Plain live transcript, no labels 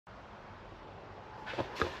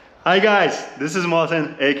Hi guys, this is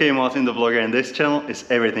Martin, aka Martin the Vlogger, and this channel is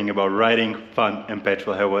everything about riding, fun and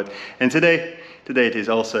petrol Howard. And today it is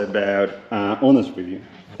also about honest review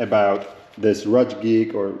about this RUGGED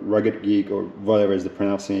Geek or RUGGED Geek or whatever is the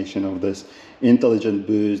pronunciation of this intelligent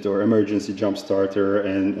boost or emergency jump starter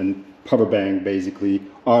and PowerBank, basically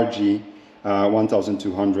RG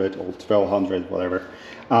 1200 or 1200, whatever.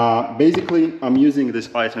 Basically, I'm using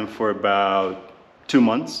this item for about 2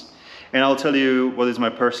 months. And I'll tell you what is my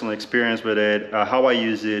personal experience with it, how I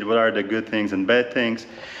use it, what are the good things and bad things.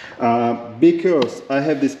 Because I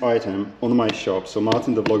have this item on my shop, so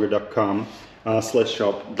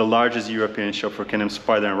MartinTheVlogger.com/shop, the largest European shop for Can-Am,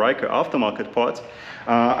 SPYDER and RUGGED aftermarket parts.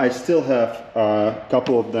 I still have a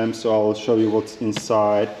couple of them, so I'll show you what's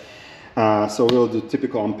inside. So we'll do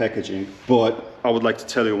typical unpackaging, but I would like to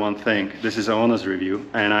tell you one thing. This is an honest review,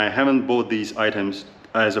 and I haven't bought these items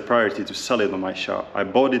as a priority to sell it on my shop. I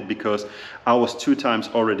bought it because I was 2 times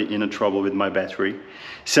already in a trouble with my battery.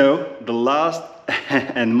 So the last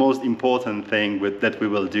and most important thing that we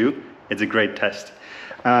will do, it's a great test.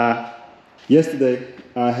 Yesterday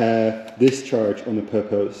I have discharge on the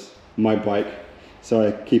purpose my bike, so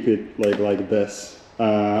I keep it like this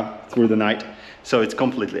through the night, so it's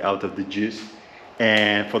completely out of the juice.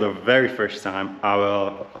 And for the very first time I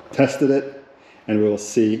will test it and we'll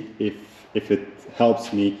see if it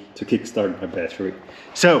helps me to kickstart my battery.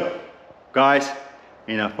 So guys,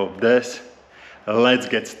 enough of this, let's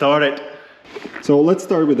get started. So let's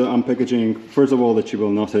start with the unpackaging. First of all, that you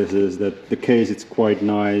will notice is that the case, it's quite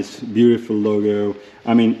nice, beautiful logo.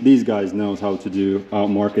 I mean, these guys knows how to do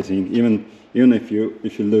marketing. Even if you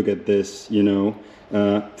look at this, you know,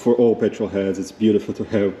 for all petrol heads, it's beautiful to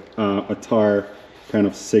have a tire kind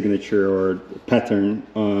of signature or pattern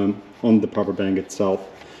on the PowerBank itself,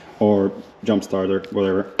 or jump starter,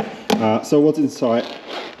 whatever. So what's inside?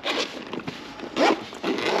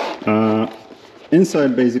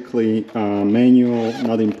 Inside, basically, manual,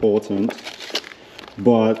 not important,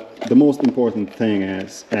 but the most important thing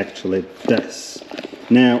is actually this.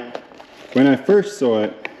 Now, when I first saw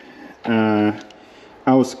it,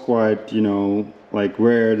 I was quite, you know, like,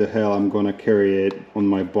 where the hell I'm gonna carry it on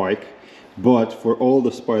my bike. But for all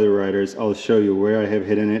the SPYDER riders, I'll show you where I have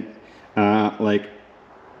hidden it. Like,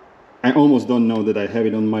 I almost don't know that I have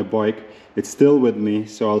it on my bike. It's still with me,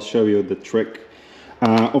 so I'll show you the trick.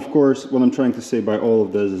 Of course, what I'm trying to say by all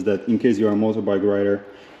of this is that in case you're a motorbike rider,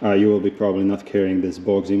 you will be probably not carrying this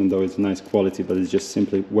box, even though it's nice quality, but it's just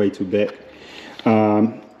simply way too big.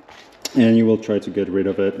 And you will try to get rid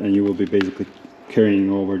of it, and you will be basically carrying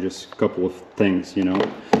over just a couple of things, you know.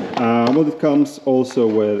 What it comes also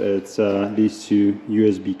with, it's these 2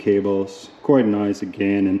 USB cables, quite nice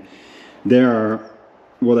again, and there are,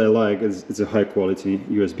 what I like is it's a high quality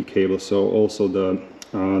USB cable, so also the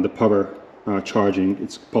power charging,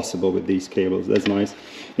 it's possible with these cables. That's nice.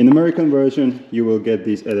 In the American version you will get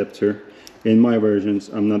these adapter. In my versions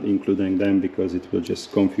I'm not including them because it will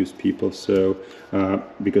just confuse people, so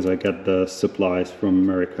because I get the supplies from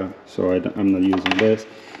America, so I'm not using this.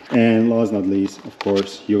 And last not least, of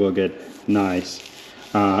course, you will get nice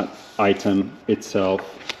item itself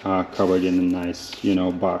covered in a nice, you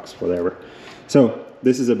know, box, whatever. So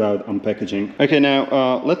this is about unpackaging. Okay, now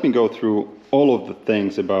let me go through all of the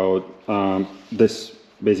things about this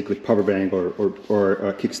basically PowerBank or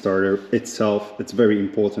Kickstarter itself. It's very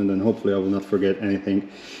important, and hopefully I will not forget anything.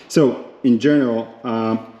 So in general,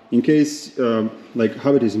 in case like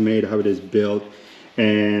how it is made, how it is built,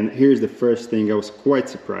 and here's the first thing. I was quite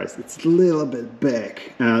surprised. It's a little bit big.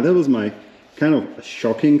 That was my kind of a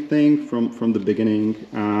shocking thing from the beginning.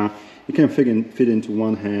 You can fit into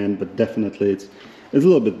one hand, but definitely it's a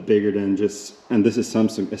little bit bigger than just, and this is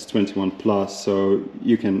Samsung S21 Plus, so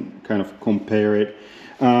you can kind of compare it.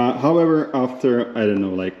 However, after, I don't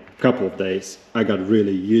know, like a couple of days, I got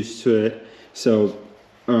really used to it, so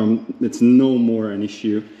it's no more an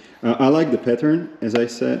issue. I like the pattern, as I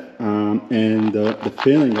said, and the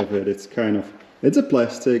feeling of it, it's kind of, it's a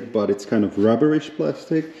plastic, but it's kind of rubberish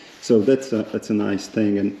plastic, so that's a nice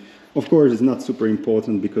thing. And of course, it's not super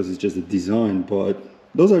important because it's just a design, but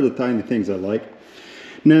those are the tiny things I like.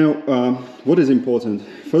 Now, what is important?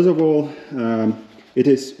 First of all, it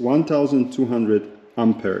is 1200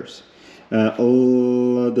 amperes.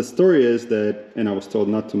 The story is that, and I was told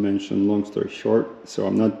not to mention, long story short, so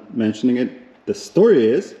I'm not mentioning it. The story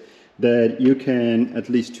is that you can at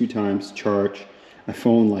least 2 times charge a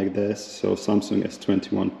phone like this, so Samsung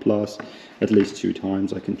S21 Plus, at least 2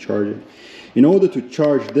 times I can charge it. In order to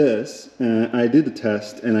charge this, I did a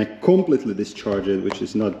test and I completely discharged it, which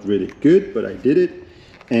is not really good, but I did it.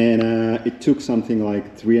 And it took something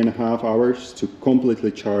like 3.5 hours to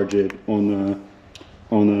completely charge it on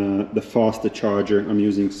on the faster charger. I'm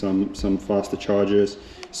using some faster chargers.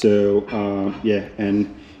 So yeah,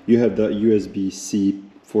 and you have the USB-C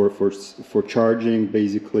for charging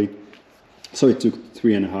basically. So it took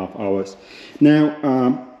 3.5 hours.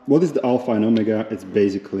 Now, what is the alpha and omega? It's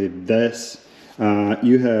basically this.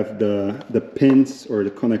 You have the pins or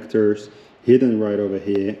the connectors hidden right over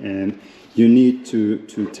here, and you need to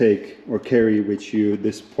take or carry with you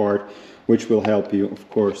this part, which will help you, of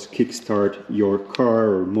course, kickstart your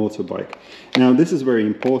car or motorbike. Now, this is very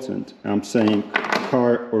important. I'm saying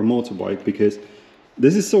car or motorbike because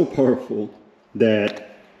this is so powerful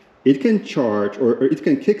that it can charge or it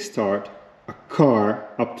can kickstart a car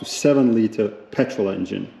up to 7-liter petrol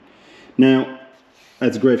engine. Now,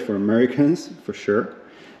 that's great for Americans, for sure,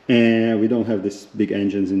 and we don't have these big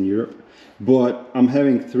engines in Europe, but I'm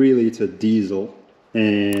having 3-liter diesel,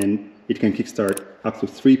 and it can kickstart up to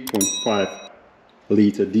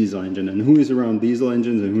 3.5-liter diesel engine. And who is around diesel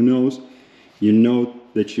engines and who knows, you know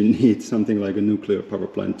that you need something like a nuclear power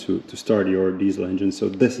plant to start your diesel engine. So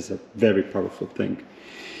this is a very powerful thing.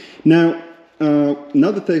 Now,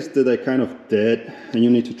 another test that I kind of did, and you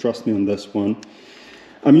need to trust me on this one,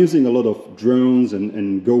 I'm using a lot of drones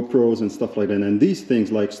and GoPros and stuff like that, and these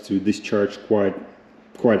things likes to discharge quite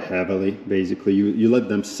heavily. Basically, you let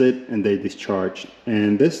them sit and they discharge.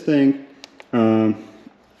 And this thing,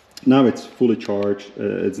 now it's fully charged.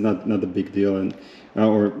 It's not a big deal, and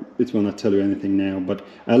or it will not tell you anything now. But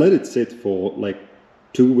I let it sit for like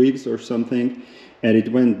 2 weeks or something, and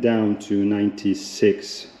it went down to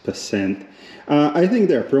 96%. I think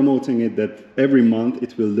they're promoting it that every month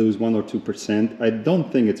it will lose 1 or 2%. I don't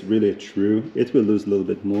think it's really true. It will lose a little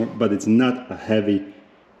bit more, but it's not a heavy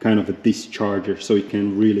kind of a discharger, so it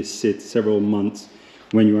can really sit several months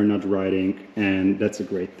when you are not riding, and that's a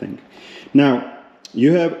great thing. Now,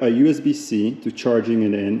 you have a USB-C to charging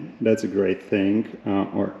it in. That's a great thing,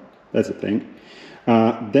 or that's a thing.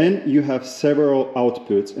 Then you have several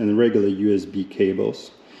outputs and regular USB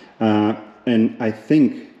cables, and I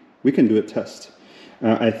think we can do a test.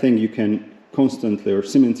 I think you can constantly or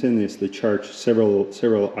simultaneously charge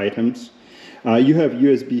several items. You have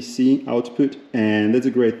USB-C output, and that's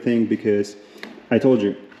a great thing because I told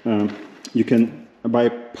you, you can, by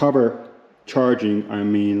power charging, I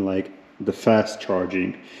mean like the fast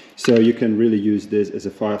charging. So you can really use this as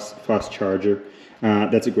a fast charger.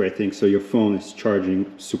 That's a great thing. So your phone is charging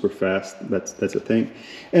super fast. That's a thing.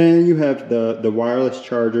 And you have the wireless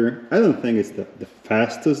charger. I don't think it's the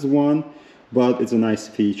fastest one, but it's a nice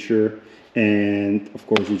feature. And of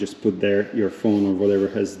course, you just put there your phone or whatever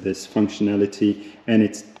has this functionality, and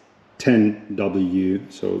it's 10 W,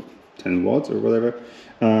 so 10 watts or whatever.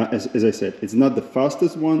 As I said, it's not the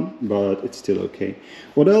fastest one, but it's still okay.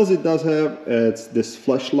 What else it does have? It's this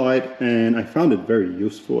flashlight, and I found it very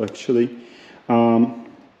useful actually. When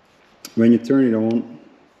you turn it on,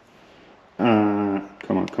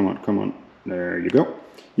 come on, there you go.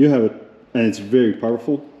 You have it, and it's very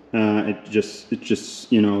powerful. It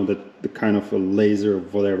just you know, the kind of a laser or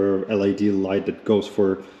whatever LED light that goes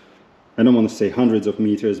for, I don't want to say hundreds of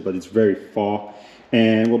meters, but it's very far.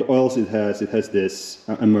 And what else it has this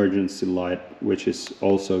emergency light, which is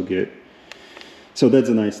also good. So that's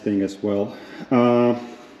a nice thing as well.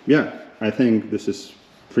 Yeah, I think this is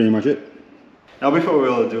pretty much it. Now, before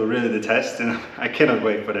we'll do really the test, and I cannot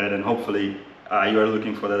wait for that, and hopefully you are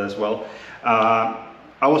looking for that as well.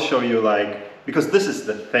 I will show you, like, because this is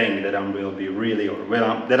the thing that will be really, or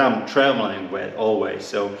that I'm traveling with always.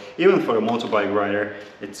 So even for a motorbike rider,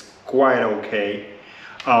 it's quite okay.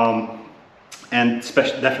 And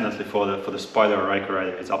definitely for the SPYDER Riker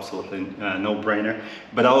rider, it's absolutely no-brainer.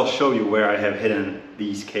 But I will show you where I have hidden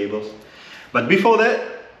these cables. But before that,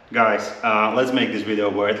 guys, let's make this video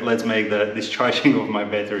worth. Let's make the discharging of my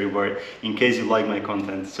battery worth. In case you like my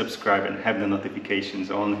content, subscribe and have the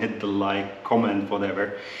notifications on, hit the like, comment,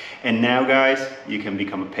 whatever. And now, guys, you can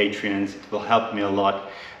become a Patreon. It will help me a lot.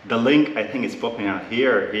 The link, I think it's popping out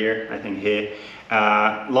here, I think here.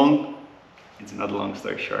 It's not a long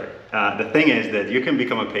story short. The thing is that you can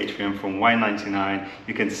become a Patreon from $1.99.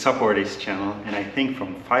 You can support this channel, and I think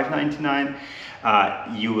from $5.99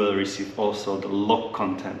 you will receive also the log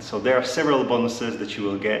content. So there are several bonuses that you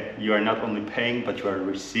will get. You are not only paying, but you are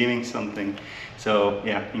receiving something. So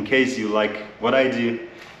yeah, in case you like what I do,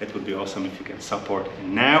 it would be awesome if you can support.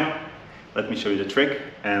 And now, let me show you the trick,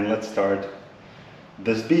 and let's start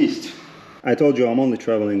this beast. I told you I'm only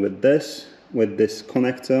traveling with this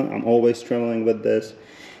connector. I'm always traveling with this,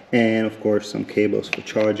 and of course some cables for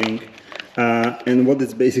charging. And what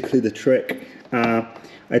is basically the trick?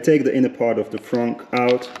 I take the inner part of the front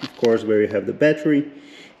out, of course, where you have the battery,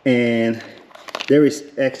 and there is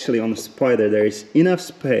actually on the SPYDER, there is enough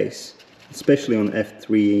space, especially on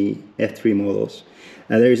F3 models.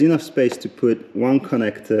 There is enough space to put one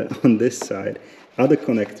connector on this side, other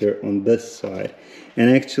connector on this side,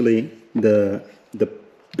 and actually the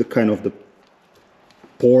kind of the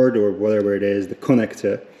port or whatever it is, the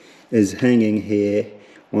connector is hanging here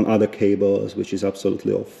on other cables, which is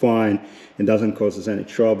absolutely all fine. It doesn't cause us any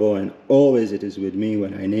trouble, and always it is with me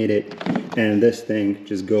when I need it. And this thing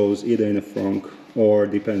just goes either in the front or,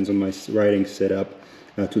 depends on my riding setup,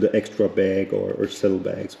 to the extra bag or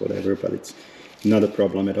saddlebags, whatever, but it's not a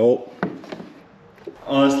problem at all.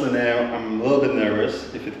 Honestly now I'm a little bit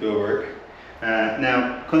nervous if it will work.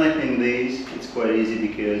 Now connecting these, it's quite easy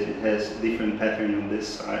because it has a different pattern on this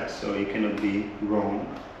side, so you cannot be wrong.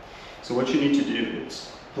 So what you need to do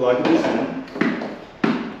is plug this in,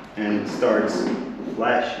 and it starts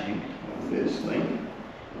flashing, obviously.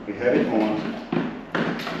 We have it on,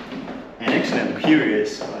 and actually I'm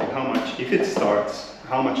curious like how much, if it starts,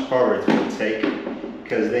 how much power it will take,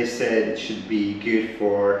 because they said it should be good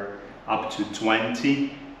for up to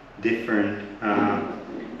 20 different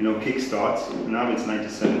you know, kickstarts. Now it's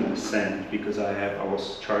 97% because I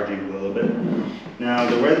was charging a little bit. Now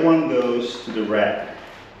the red one goes to the red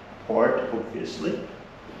part, obviously,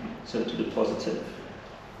 so to the positive.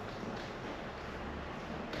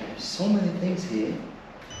 There's so many things here.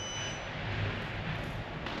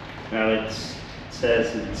 Now it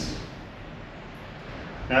says it's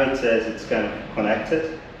kind of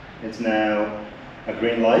connected. It's now a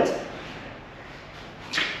green light.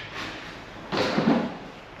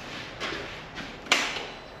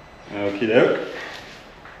 Okie doke.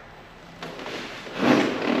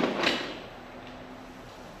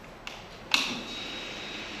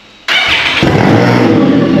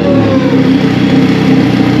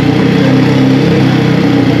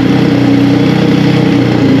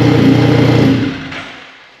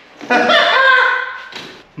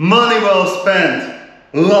 Money well spent.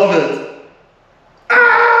 Love it.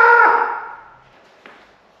 Ah!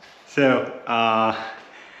 So,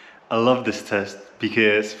 I love this test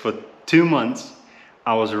because for 2 months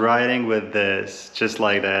I was riding with this just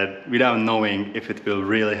like that without knowing if it will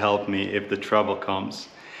really help me if the trouble comes.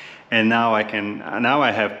 And now I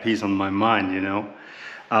have peace on my mind, you know.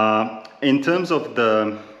 In terms of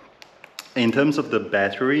the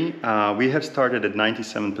battery, we have started at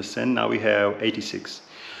 97%, now we have 86%.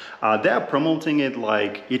 They are promoting it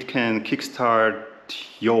like it can kickstart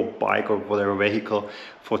your bike or whatever vehicle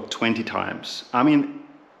for 20 times. I mean,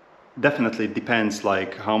 definitely depends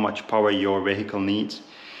like how much power your vehicle needs.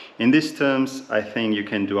 In these terms, I think you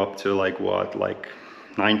can do up to like what, like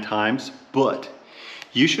 9 times, but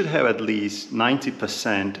you should have at least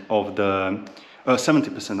 90% of the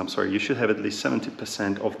 70%, I'm sorry, you should have at least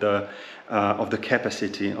 70% of the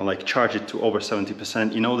capacity, or like charge it to over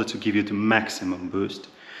 70% in order to give you the maximum boost.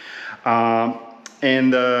 But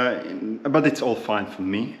it's all fine for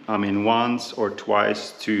me. I mean, once or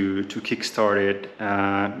twice to kickstart it,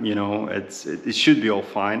 you know, it should be all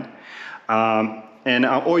fine. And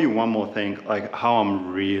I owe you one more thing, like how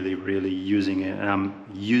I'm really using it, and I'm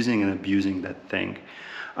using and abusing that thing.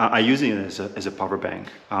 I use it as a power bank.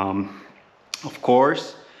 Of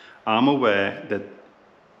course, I'm aware that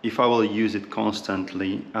if I will use it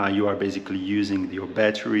constantly, you are basically using your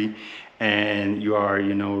battery, and you are,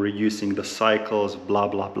 you know, reducing the cycles, blah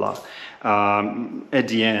blah blah. At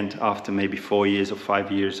the end, after maybe 4 years or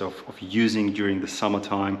 5 years of using during the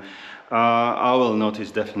summertime, I will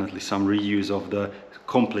notice definitely some reuse of the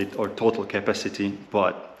complete or total capacity,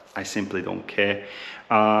 but I simply don't care.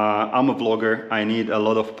 I'm a vlogger, I need a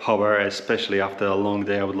lot of power, especially after a long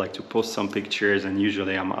day. I would like to post some pictures, and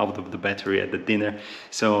usually I'm out of the battery at the dinner,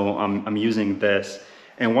 so I'm using this.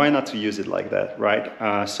 And why not to use it like that, right?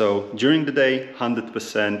 So during the day,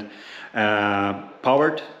 100%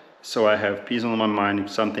 powered, so I have peace on my mind if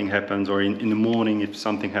something happens, or in the morning if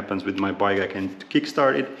something happens with my bike, I can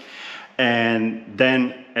kickstart it. And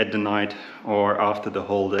then at the night or after the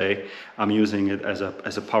whole day, I'm using it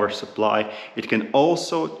as a power supply. It can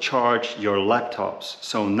also charge your laptops,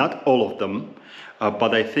 so not all of them,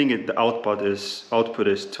 but I think the output is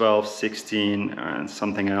 12, 16 and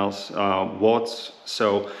something else watts,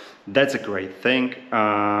 so that's a great thing.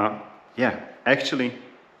 Yeah, actually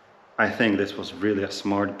I think this was really a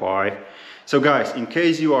smart buy. So guys, in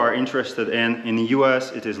case you are interested in the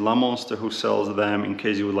US, it is La Monster who sells them, in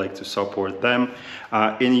case you would like to support them.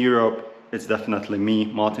 In Europe, it's definitely me,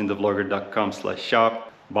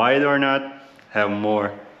 MartinTheVlogger.com/shop. Buy it or not, have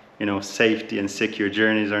more, you know, safety and secure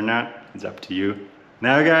journeys or not, it's up to you.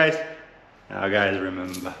 Now guys,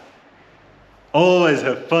 remember, always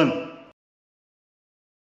have fun.